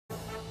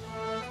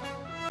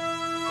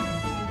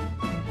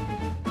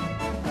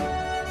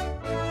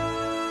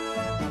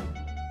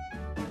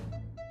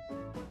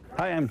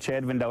Hi, I'm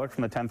Chad Vindelwick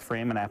from the 10th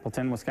Frame in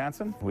Appleton,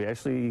 Wisconsin. We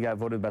actually got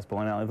voted Best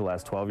Bowling Alley the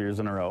last 12 years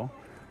in a row,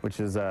 which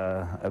is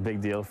a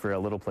big deal for a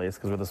little place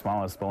because we're the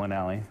smallest bowling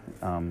alley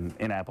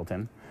in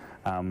Appleton.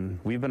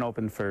 We've been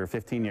open for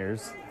 15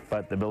 years,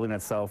 but the building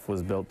itself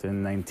was built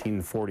in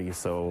 1940,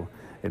 so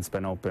it's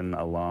been open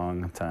a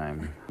long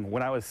time.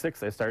 When I was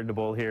 6, I started to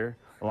bowl here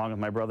along with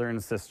my brother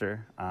and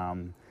sister,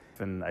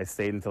 and I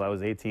stayed until I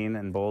was 18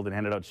 and bowled and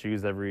handed out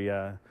shoes every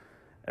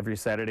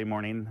Saturday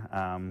morning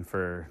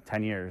for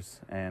 10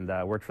 years, and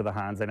worked for the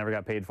Hans. I never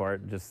got paid for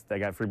it, just I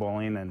got free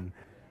bowling and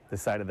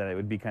decided that it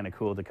would be kind of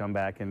cool to come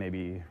back and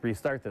maybe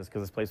restart this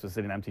because this place was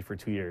sitting empty for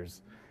 2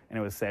 years. And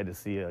it was sad to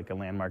see like a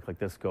landmark like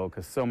this go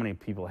because so many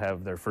people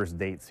have their first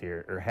dates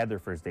here or had their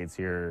first dates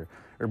here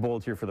or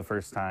bowled here for the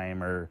first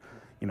time, or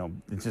you know,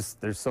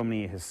 there's so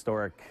many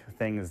historic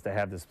things to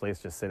have this place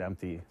just sit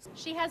empty.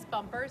 She has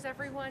bumpers,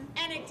 everyone.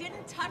 And it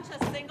didn't touch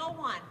a single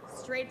one,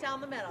 straight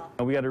down the middle.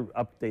 We got to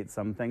update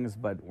some things,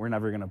 but we're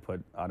never going to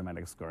put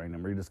automatic scoring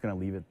in. We're just going to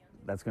leave it.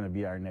 That's going to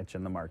be our niche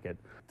in the market.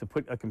 To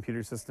put a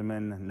computer system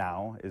in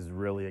now is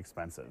really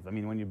expensive. I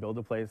mean, when you build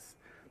a place,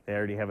 they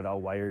already have it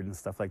all wired and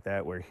stuff like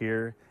that, where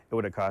here, it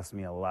would have cost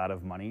me a lot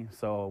of money.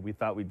 So we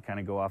thought we'd kind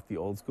of go off the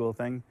old school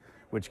thing,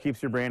 which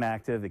keeps your brain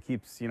active. It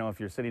keeps, you know, if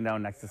you're sitting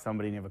down next to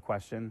somebody and you have a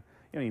question,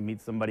 you know, you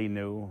meet somebody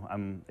new.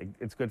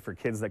 It's good for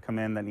kids that come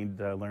in that need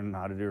to learn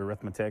how to do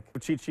arithmetic.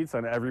 Cheat sheets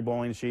on every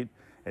bowling sheet.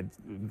 It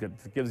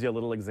gives you a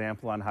little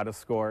example on how to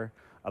score.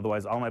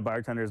 Otherwise, all my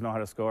bartenders know how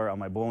to score. All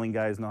my bowling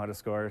guys know how to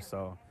score.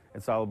 So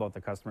it's all about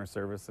the customer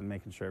service and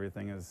making sure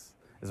everything is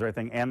the right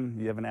thing. And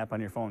you have an app on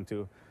your phone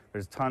too.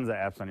 There's tons of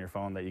apps on your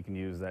phone that you can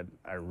use that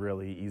are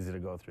really easy to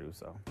go through.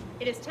 So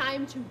It is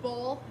time to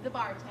bowl the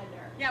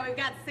bartender. Yeah, we've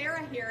got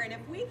Sarah here, and if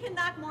we can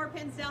knock more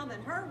pins down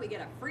than her, we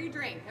get a free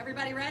drink.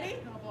 Everybody ready?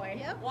 Oh boy.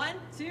 Yep. 1,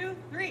 2,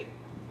 3.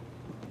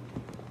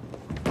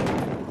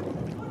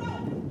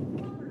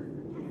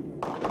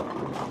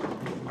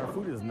 our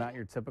food is not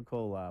your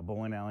typical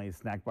bowling alley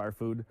snack bar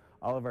food.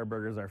 All of our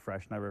burgers are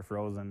fresh, never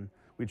frozen.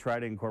 We try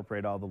to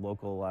incorporate all the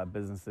local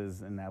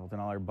businesses in Appleton.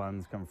 All our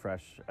buns come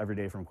fresh every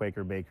day from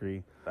Quaker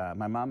Bakery.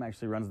 My mom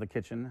actually runs the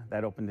kitchen.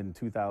 That opened in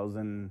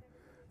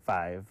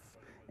 2005,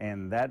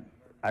 and that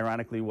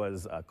ironically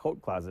was a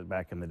coat closet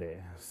back in the day.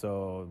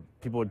 So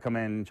people would come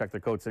in, check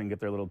their coats in, get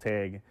their little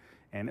tag,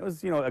 and it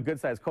was, you know, a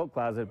good-sized coat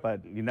closet,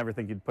 but you'd never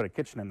think you'd put a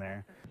kitchen in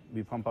there.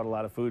 We pump out a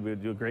lot of food. We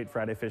would do a great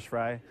Friday fish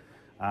fry.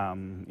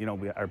 You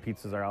know, our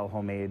pizzas are all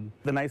homemade.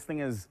 The nice thing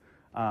is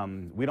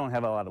we don't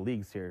have a lot of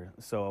leagues here,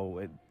 so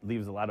it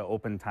leaves a lot of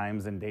open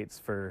times and dates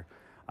for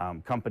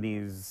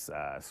companies,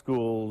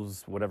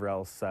 schools, whatever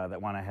else that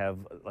want to have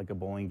like a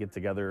bowling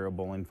get-together or a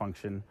bowling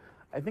function.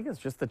 I think it's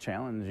just the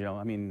challenge, you know.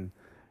 I mean,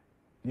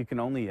 you can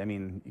only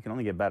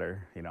get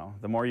better, you know.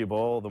 The more you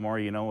bowl, the more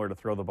you know where to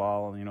throw the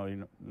ball, you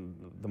know,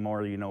 the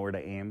more you know where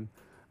to aim,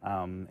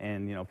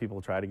 and you know, people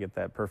try to get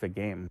that perfect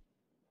game.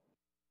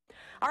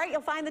 All right,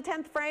 you'll find the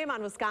 10th Frame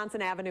on Wisconsin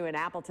Avenue in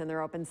Appleton.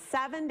 They're open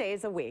 7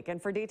 days a week.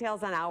 And for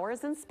details on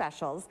hours and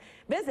specials,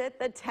 visit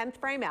the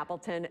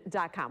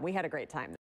 10thframeappleton.com. We had a great time.